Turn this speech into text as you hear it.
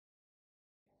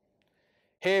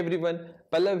Hey everyone,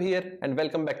 Pallav here and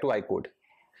welcome back to iCode.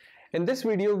 In this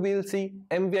video, we'll see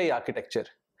MVI architecture,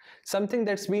 something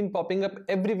that's been popping up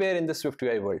everywhere in the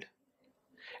SwiftUI world.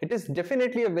 It is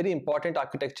definitely a very important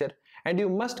architecture and you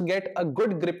must get a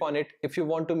good grip on it if you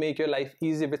want to make your life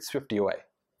easy with SwiftUI.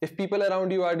 If people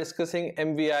around you are discussing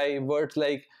MVI, words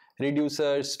like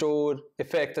reducer, store,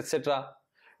 effects, etc.,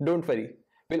 don't worry,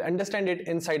 we'll understand it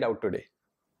inside out today.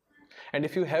 And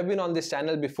if you have been on this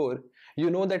channel before, you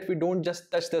know that we don't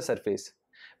just touch the surface.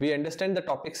 We understand the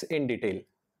topics in detail.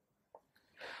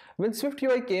 When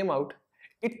SwiftUI came out,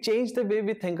 it changed the way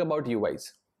we think about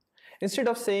UIs. Instead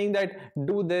of saying that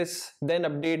do this, then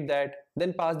update that,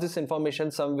 then pass this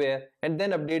information somewhere, and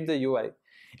then update the UI.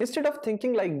 Instead of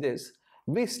thinking like this,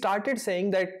 we started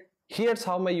saying that here's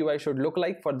how my UI should look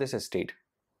like for this state.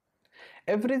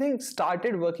 Everything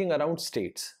started working around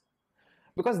states.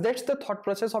 Because that's the thought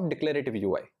process of declarative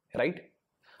UI, right?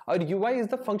 Our UI is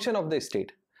the function of the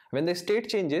state. When the state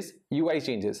changes, UI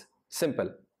changes.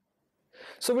 Simple.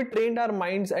 So we trained our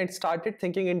minds and started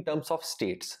thinking in terms of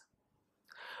states.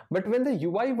 But when the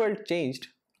UI world changed,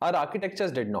 our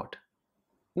architectures did not.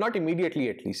 Not immediately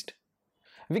at least.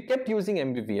 We kept using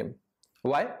MVVM.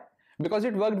 Why? Because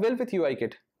it worked well with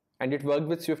UIKit and it worked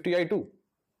with SwiftUI too.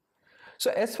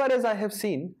 So as far as I have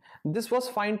seen, this was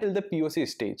fine till the POC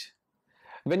stage.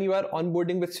 When you are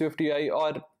onboarding with SwiftUI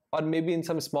or maybe in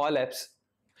some small apps.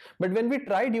 But when we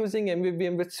tried using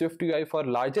MVVM with SwiftUI for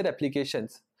larger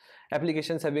applications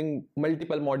having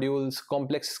multiple modules,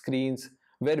 complex screens,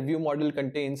 where view model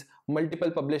contains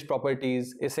multiple published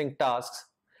properties, async tasks,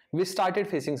 we started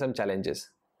facing some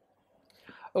challenges.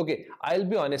 Okay, I'll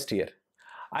be honest here.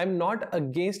 I'm not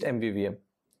against MVVM.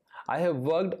 I have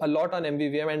worked a lot on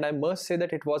MVVM and I must say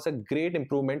that it was a great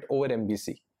improvement over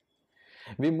MVC.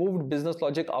 We moved business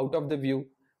logic out of the view,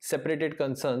 separated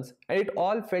concerns, and it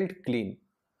all felt clean.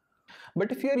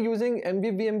 But if you are using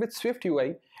MVVM with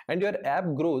SwiftUI and your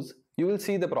app grows, you will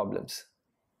see the problems.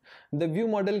 The view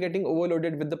model getting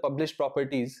overloaded with the published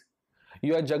properties,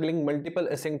 you are juggling multiple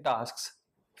async tasks,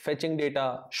 fetching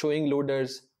data, showing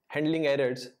loaders, handling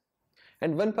errors,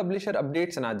 and one publisher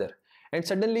updates another, and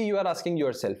suddenly you are asking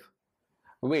yourself,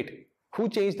 wait, who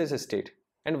changed this state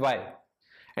and why?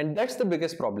 And that's the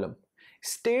biggest problem.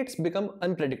 States become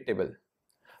unpredictable.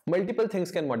 Multiple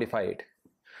things can modify it.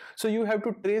 So you have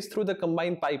to trace through the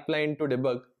combined pipeline to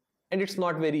debug, and it's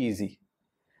not very easy.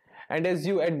 And as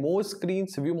you add more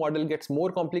screens, view model gets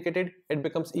more complicated, it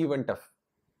becomes even tough.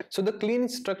 So the clean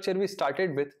structure we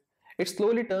started with, it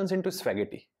slowly turns into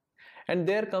spaghetti. And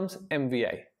there comes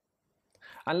MVI.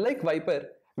 Unlike Viper,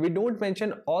 we don't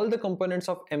mention all the components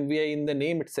of MVI in the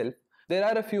name itself. There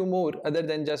are a few more other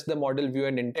than just the model, view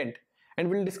and intent. And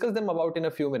we'll discuss them about in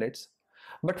a few minutes.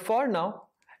 But for now,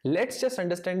 let's just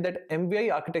understand that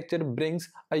MVI architecture brings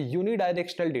a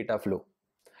unidirectional data flow,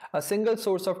 a single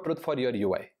source of truth for your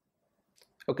UI.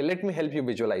 Okay, let me help you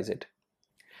visualize it.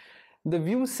 The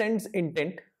view sends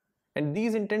intent, and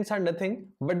these intents are nothing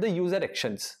but the user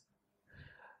actions.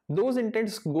 Those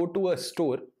intents go to a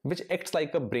store which acts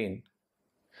like a brain.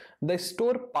 The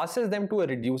store passes them to a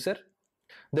reducer.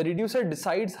 The reducer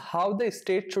decides how the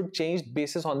state should change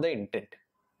basis on the intent.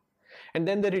 And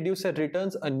then the reducer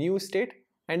returns a new state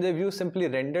and the view simply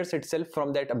renders itself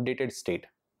from that updated state.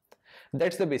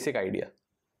 That's the basic idea.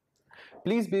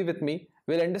 Please be with me,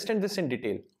 we'll understand this in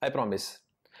detail, I promise.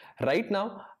 Right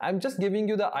now, I'm just giving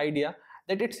you the idea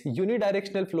that it's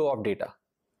unidirectional flow of data.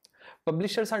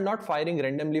 Publishers are not firing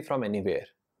randomly from anywhere.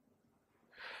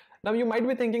 Now you might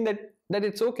be thinking that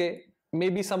it's okay,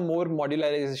 maybe some more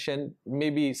modularization,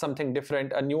 maybe something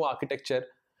different, a new architecture.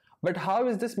 But how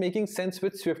is this making sense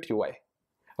with SwiftUI?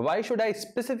 Why should I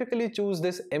specifically choose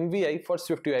this MVI for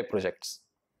SwiftUI projects?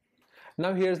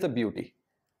 Now here's the beauty.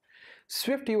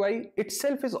 SwiftUI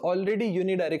itself is already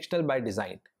unidirectional by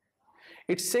design.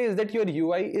 It says that your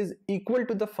UI is equal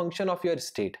to the function of your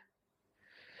state.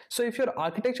 So if your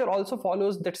architecture also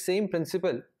follows that same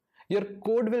principle, your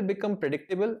code will become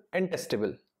predictable and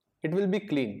testable. It will be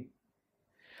clean.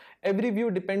 Every view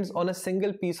depends on a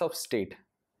single piece of state,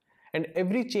 and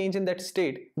every change in that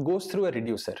state goes through a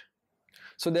reducer.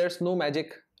 So there's no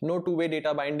magic, no two-way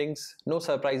data bindings, no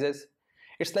surprises.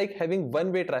 It's like having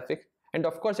one-way traffic, and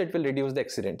of course it will reduce the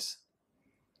accidents.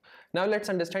 Now let's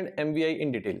understand MVI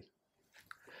in detail.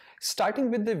 Starting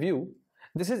with the view,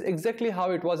 this is exactly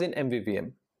how it was in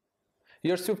MVVM.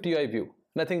 Your SwiftUI view,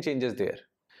 nothing changes there.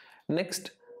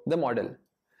 Next, the model.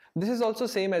 This is also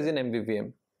same as in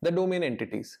MVVM, the domain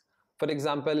entities. For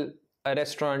example, a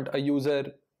restaurant, a user,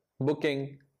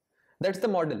 booking, that's the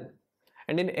model.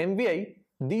 And in MVI,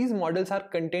 these models are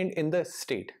contained in the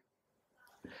state.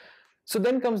 So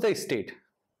then comes the state.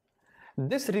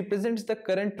 This represents the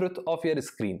current truth of your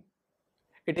screen.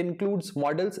 It includes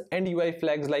models and UI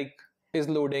flags like is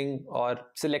loading or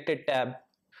selected tab.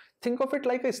 Think of it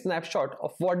like a snapshot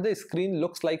of what the screen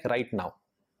looks like right now.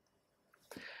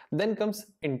 Then comes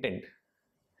intent.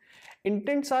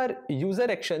 Intents are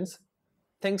user actions,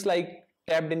 things like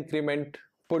tabbed increment,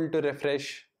 pull to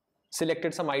refresh,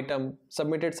 selected some item,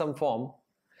 submitted some form.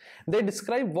 They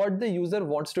describe what the user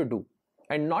wants to do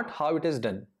and not how it is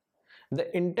done.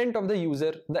 The intent of the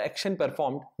user, the action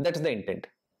performed, that's the intent.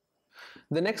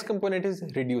 The next component is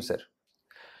reducer.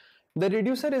 The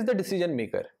reducer is the decision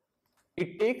maker.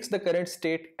 It takes the current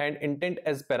state and intent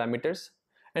as parameters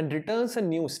and returns a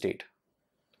new state.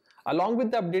 Along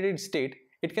with the updated state,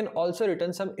 it can also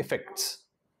return some effects.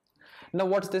 Now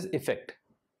what's this effect?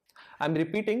 I'm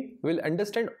repeating, we'll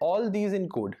understand all these in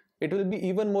code. It will be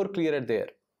even more clearer there.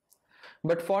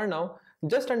 But for now,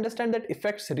 just understand that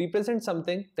effects represent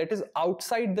something that is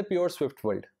outside the pure Swift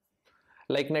world,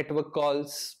 like network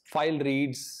calls, file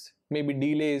reads, maybe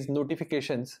delays,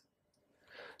 notifications.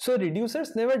 So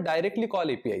reducers never directly call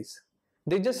APIs.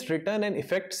 They just return an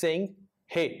effect saying,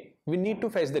 hey, we need to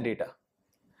fetch the data.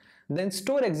 Then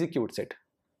store executes it.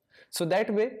 So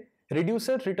that way,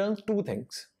 reducer returns two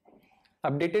things,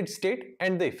 updated state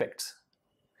and the effects.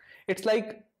 It's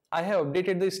like I have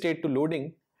updated the state to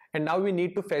loading and now we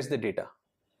need to fetch the data.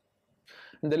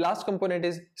 And the last component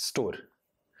is store.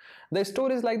 The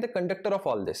store is like the conductor of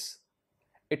all this.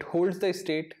 It holds the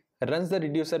state, runs the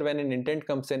reducer when an intent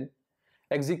comes in,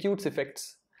 executes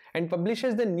effects, and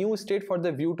publishes the new state for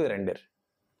the view to render.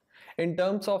 In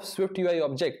terms of SwiftUI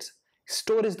objects,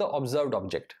 store is the observed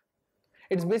object.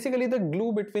 It's basically the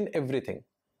glue between everything.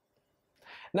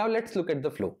 Now let's look at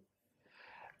the flow.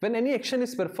 When any action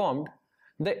is performed,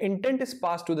 the intent is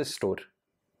passed to the store.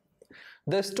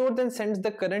 The store then sends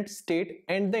the current state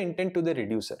and the intent to the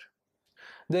reducer.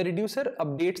 The reducer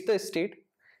updates the state,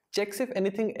 checks if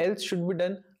anything else should be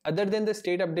done other than the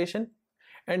state updation,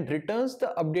 and returns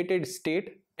the updated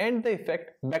state and the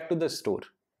effect back to the store.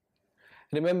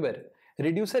 Remember,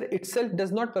 reducer itself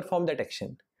does not perform that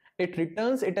action. It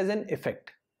returns it as an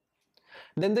effect.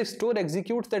 Then the store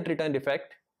executes that returned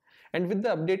effect, and with the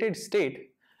updated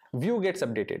state, view gets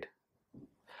updated.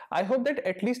 I hope that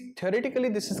at least theoretically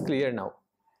this is clear now.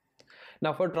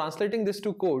 Now for translating this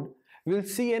to code, we'll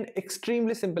see an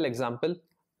extremely simple example,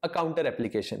 a counter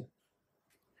application.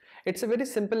 It's a very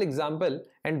simple example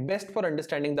and best for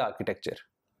understanding the architecture.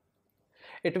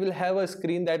 It will have a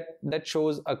screen that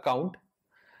shows a count,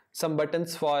 some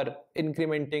buttons for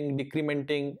incrementing,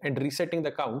 decrementing, and resetting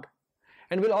the count,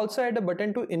 and we'll also add a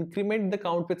button to increment the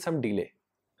count with some delay.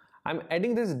 I'm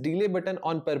adding this delay button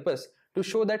on purpose to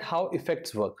show that how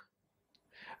effects work.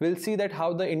 We'll see that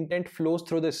how the intent flows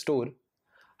through the store,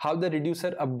 how the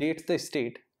reducer updates the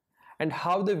state, and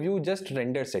how the view just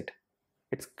renders it.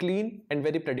 It's clean and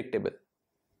very predictable.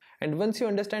 And once you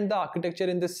understand the architecture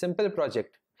in this simple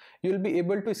project, you'll be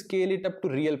able to scale it up to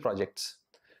real projects.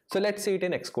 So let's see it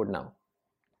in Xcode now.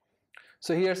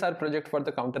 So here's our project for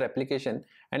the counter application,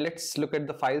 and let's look at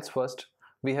the files first.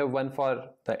 We have one for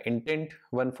the intent,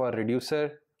 one for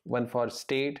reducer, one for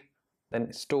state,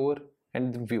 then store,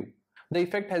 and the view. The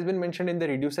effect has been mentioned in the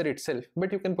reducer itself,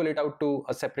 but you can pull it out to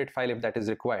a separate file if that is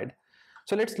required.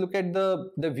 So let's look at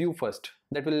the view first.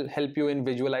 That will help you in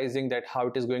visualizing that how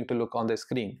it is going to look on the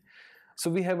screen. So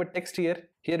we have a text here.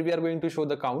 Here we are going to show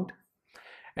the count.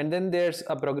 And then there's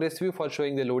a progress view for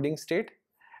showing the loading state.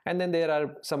 And then there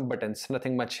are some buttons,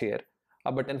 nothing much here.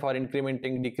 A button for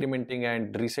incrementing, decrementing,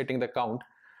 and resetting the count.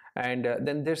 And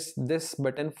then there's this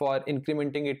button for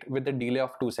incrementing it with a delay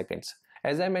of 2 seconds.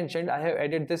 As I mentioned, I have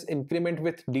added this increment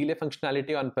with delay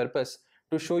functionality on purpose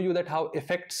to show you that how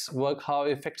effects work, how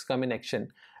effects come in action.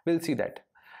 We'll see that.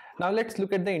 Now let's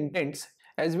look at the intents.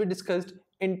 As we discussed,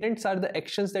 intents are the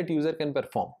actions that user can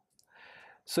perform.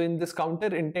 So in this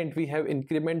counter intent, we have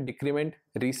increment, decrement,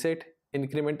 reset,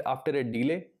 increment after a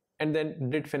delay, and then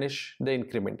did finish the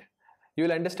increment. You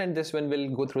will understand this when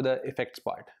we'll go through the effects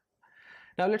part.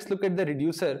 Now let's look at the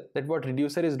reducer, that what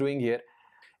reducer is doing here.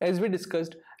 As we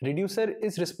discussed, reducer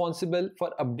is responsible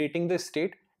for updating the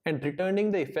state and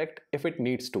returning the effect if it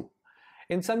needs to.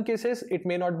 In some cases, it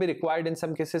may not be required. In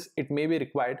some cases, it may be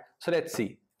required. So let's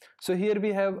see. So here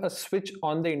we have a switch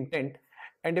on the intent.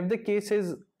 And if the case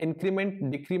is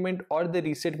increment, decrement, or the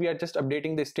reset, we are just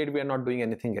updating the state. We are not doing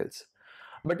anything else.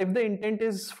 But if the intent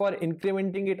is for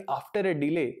incrementing it after a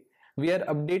delay, we are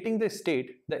updating the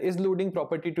state, the isLoading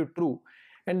property to true,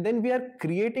 and then we are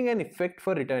creating an effect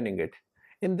for returning it.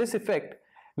 In this effect,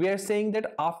 we are saying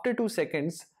that after 2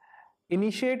 seconds,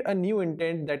 initiate a new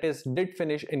intent, that is did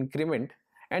finish increment,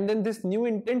 and then this new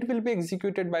intent will be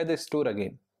executed by the store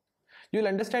again. You'll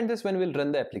understand this when we'll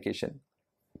run the application.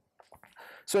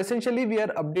 So essentially we are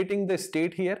updating the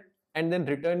state here and then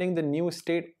returning the new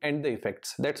state and the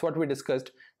effects. That's what we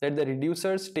discussed, that the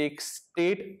reducers take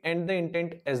state and the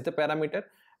intent as the parameter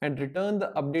and return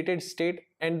the updated state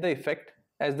and the effect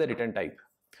as the return type.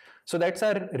 So that's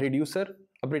our reducer,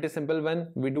 a pretty simple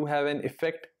one. We do have an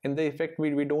effect. In the effect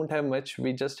we don't have much,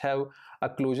 we just have a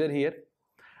closure here.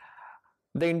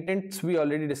 The intents we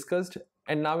already discussed,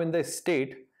 and now in the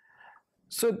state.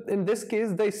 So in this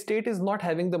case the state is not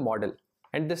having the model,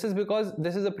 and this is because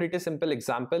this is a pretty simple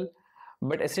example,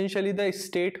 but essentially the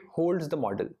state holds the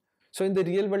model. So in the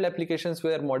real world applications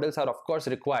where models are of course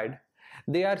required,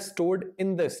 they are stored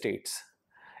in the states.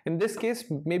 In this case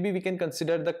maybe we can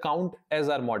consider the count as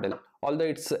our model, although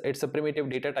it's a primitive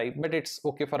data type, but it's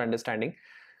okay for understanding.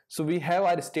 So we have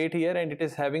our state here and it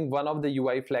is having one of the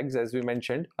UI flags, as we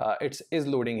mentioned. It is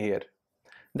loading here.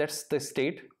 That's the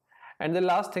state. And the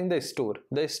last thing, the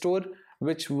store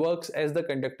which works as the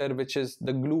conductor, which is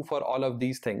the glue for all of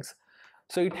these things.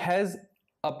 So it has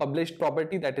a published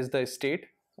property, that is the state.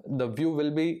 The view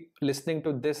will be listening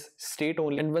to this state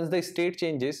only, and once the state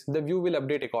changes the view will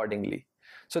update accordingly.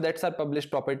 So that's our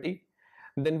published property.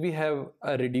 Then we have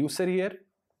a reducer here.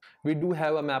 We do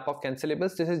have a map of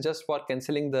cancellables. This is just for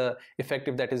cancelling the effect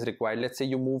if that is required. Let's say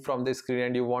you move from the screen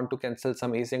and you want to cancel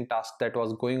some async task that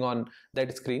was going on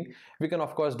that screen. We can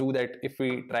of course do that if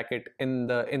we track it in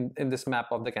this map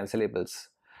of the cancellables.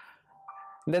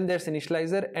 Then there's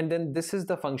initializer, and then this is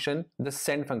the function, the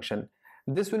send function.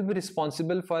 This will be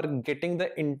responsible for getting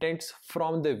the intents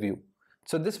from the view.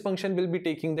 So this function will be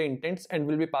taking the intents and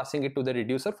will be passing it to the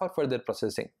reducer for further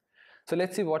processing. So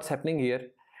let's see what's happening here.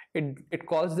 It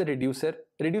calls the reducer.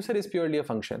 Reducer is purely a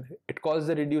function. It calls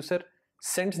the reducer,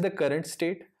 sends the current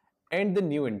state and the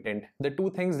new intent, the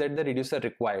two things that the reducer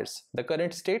requires, the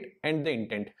current state and the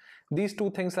intent. These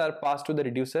two things are passed to the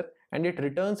reducer and it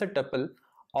returns a tuple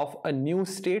of a new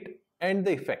state and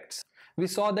the effects. We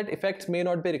saw that effects may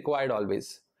not be required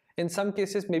always. In some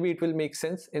cases maybe it will make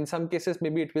sense, in some cases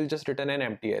maybe it will just return an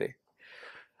empty array.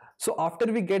 So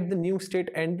after we get the new state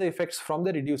and the effects from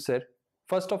the reducer,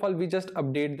 first of all we just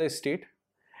update the state,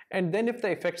 and then if the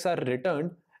effects are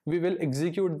returned we will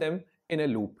execute them in a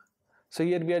loop. So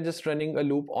here we are just running a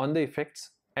loop on the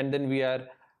effects, and then we are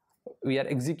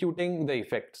executing the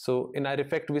effect. So in our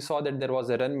effect we saw that there was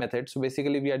a run method, so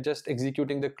basically we are just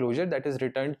executing the closure that is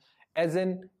returned as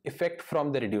an effect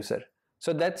from the reducer.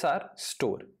 So that's our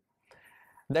store.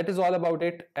 That is all about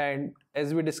it. And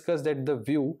as we discussed, that the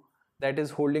view that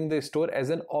is holding the store as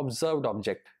an observed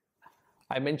object.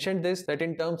 I mentioned this, that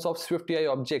in terms of SwiftUI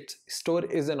objects, store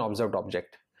is an observed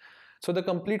object. So the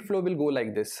complete flow will go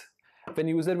like this. When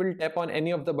user will tap on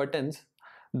any of the buttons,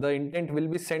 the intent will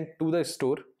be sent to the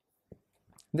store.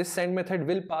 This send method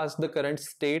will pass the current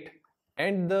state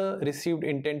and the received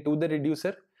intent to the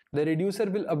reducer. The reducer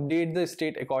will update the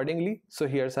state accordingly. So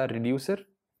here's our reducer.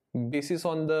 Basis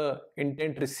on the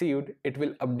intent received, it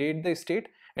will update the state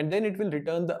and then it will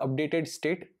return the updated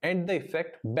state and the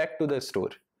effect back to the store.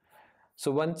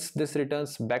 So once this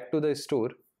returns back to the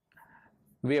store,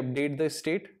 we update the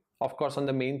state, of course on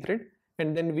the main thread,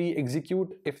 and then we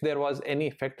execute if there was any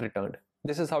effect returned.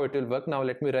 This is how it will work. Now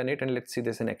let me run it and let's see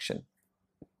this in action.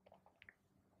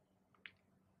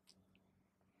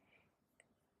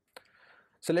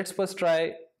 So let's first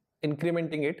try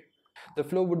incrementing it. The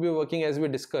flow would be working as we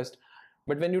discussed,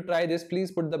 but when you try this,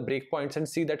 please put the breakpoints and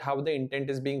see that how the intent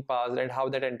is being passed and how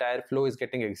that entire flow is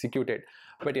getting executed.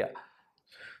 But yeah,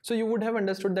 so you would have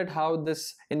understood that how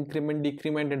this increment,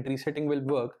 decrement and resetting will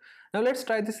work. Now let's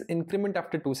try this increment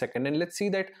after 2 seconds and let's see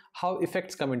that how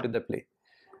effects come into the play.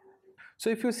 So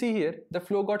if you see here, the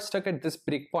flow got stuck at this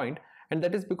breakpoint, and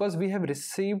that is because we have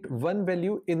received one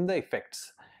value in the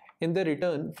effects. In the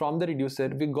return from the reducer,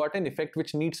 we got an effect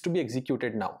which needs to be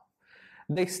executed now.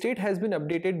 The state has been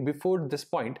updated before this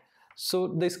point, so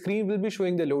the screen will be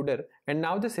showing the loader, and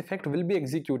now this effect will be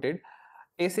executed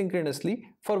asynchronously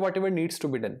for whatever needs to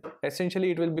be done.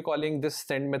 Essentially it will be calling this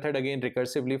send method again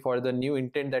recursively for the new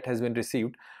intent that has been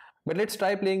received. But let's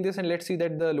try playing this and let's see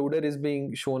that the loader is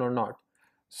being shown or not.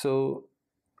 So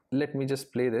let me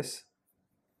just play this,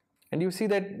 and you see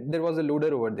that there was a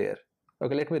loader over there.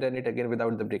 Okay, let me run it again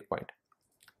without the breakpoint.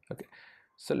 Okay,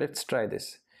 so let's try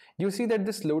this. You see that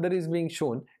this loader is being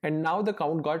shown and now the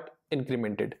count got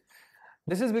incremented.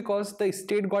 This is because the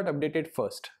state got updated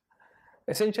first.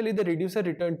 Essentially the reducer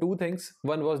returned two things.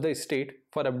 One was the state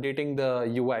for updating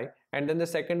the UI, and then the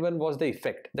second one was the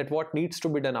effect, that what needs to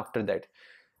be done after that.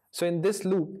 So in this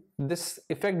loop, this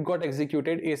effect got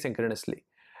executed asynchronously.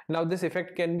 Now this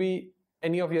effect can be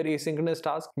any of your asynchronous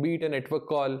tasks, be it a network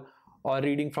call or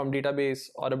reading from database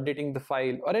or updating the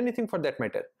file or anything for that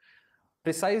matter.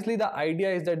 Precisely the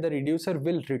idea is that the reducer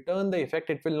will return the effect,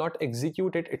 it will not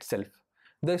execute it itself.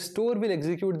 The store will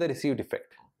execute the received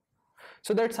effect.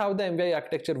 So that's how the MVI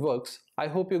architecture works. I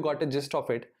hope you got a gist of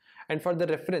it. And for the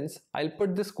reference, I'll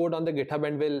put this code on the GitHub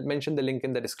and will mention the link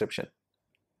in the description.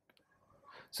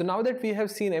 So now that we have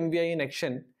seen MVI in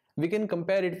action, we can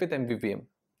compare it with MVVM.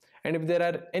 And if there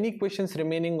are any questions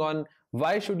remaining on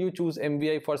why should you choose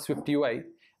MVI for SwiftUI,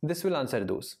 this will answer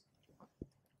those.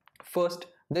 First,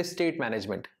 the state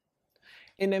management.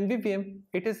 In MVVM,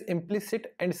 it is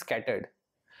implicit and scattered.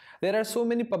 There are so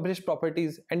many published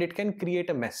properties and it can create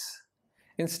a mess.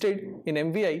 Instead, in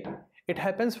MVI, it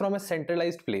happens from a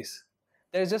centralized place.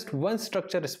 There is just one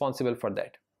structure responsible for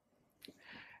that.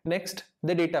 Next,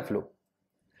 the data flow.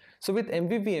 So with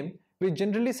MVVM, we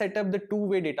generally set up the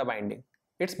two-way data binding.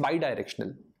 It's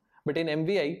bidirectional. But in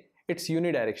MVI, it's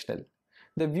unidirectional.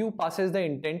 The view passes the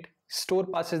intent, store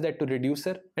passes that to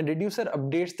reducer, and reducer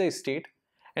updates the state,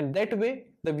 and that way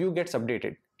the view gets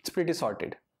updated. It's pretty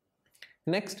sorted.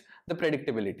 Next, the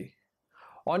predictability.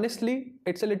 Honestly,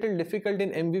 it's a little difficult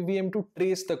in MVVM to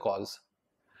trace the cause.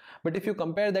 But if you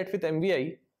compare that with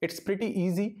MVI, it's pretty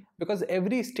easy because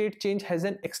every state change has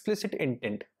an explicit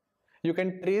intent. You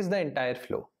can trace the entire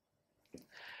flow.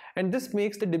 And this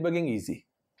makes the debugging easy.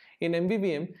 In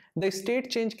MVVM, the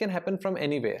state change can happen from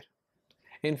anywhere.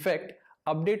 In fact,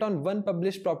 update on one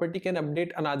published property can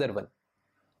update another one.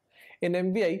 In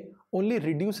MVI, only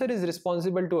reducer is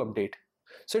responsible to update.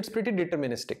 So it's pretty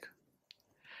deterministic.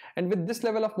 And with this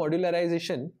level of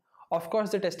modularization, of course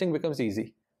the testing becomes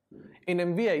easy. In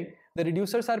MVI, the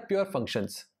reducers are pure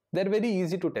functions. They're very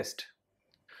easy to test.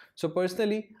 So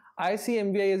personally, I see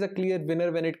MVI as a clear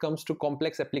winner when it comes to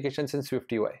complex applications in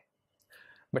SwiftUI.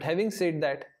 But having said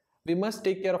that, we must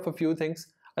take care of a few things,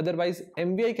 otherwise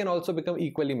MVI can also become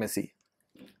equally messy.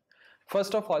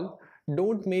 First of all,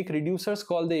 don't make reducers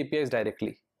call the APIs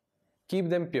directly. Keep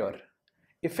them pure.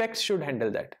 Effects should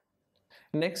handle that.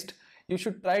 Next, you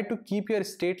should try to keep your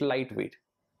state lightweight.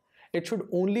 It should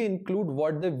only include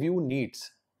what the view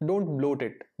needs. Don't bloat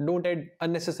it. Don't add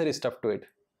unnecessary stuff to it.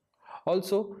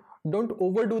 Also, don't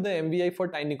overdo the MVI for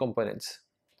tiny components.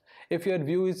 If your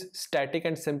view is static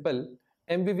and simple,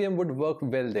 MVVM would work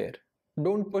well there.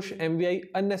 Don't push MVI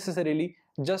unnecessarily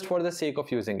just for the sake of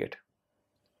using it.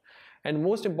 And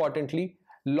most importantly,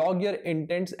 log your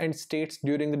intents and states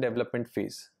during the development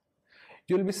phase.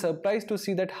 You'll be surprised to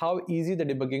see that how easy the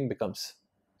debugging becomes.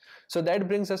 So that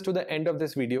brings us to the end of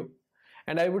this video.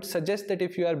 And I would suggest that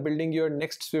if you are building your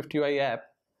next SwiftUI app,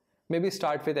 maybe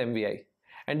start with MVI.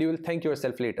 And you will thank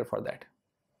yourself later for that.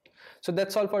 So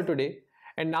that's all for today.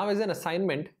 And now as an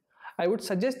assignment, I would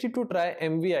suggest you to try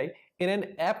MVI in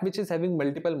an app which is having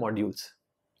multiple modules.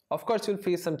 Of course, you'll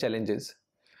face some challenges.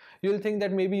 You'll think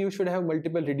that maybe you should have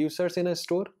multiple reducers in a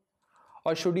store,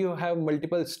 or should you have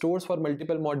multiple stores for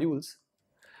multiple modules?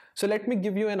 So let me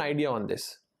give you an idea on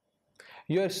this.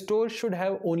 Your store should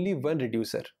have only one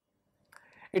reducer.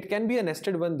 It can be a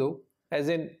nested one though, as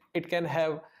in it can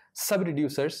have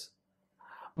sub-reducers.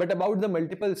 But about the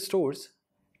multiple stores,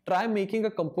 try making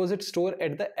a composite store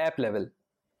at the app level.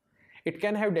 It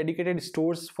can have dedicated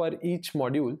stores for each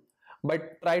module,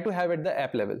 but try to have at the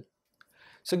app level.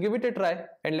 So give it a try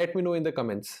and let me know in the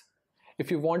comments. If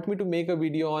you want me to make a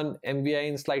video on MVI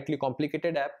in slightly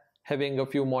complicated app, having a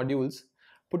few modules,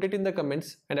 put it in the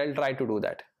comments and I'll try to do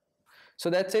that. So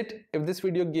that's it. If this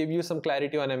video gave you some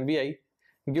clarity on MVI,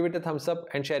 give it a thumbs up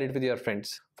and share it with your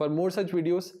friends. For more such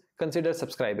videos, consider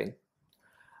subscribing.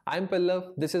 I'm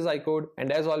Pallav, this is iCode,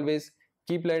 and as always,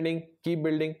 keep learning, keep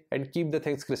building, and keep the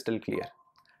things crystal clear.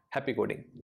 Happy coding.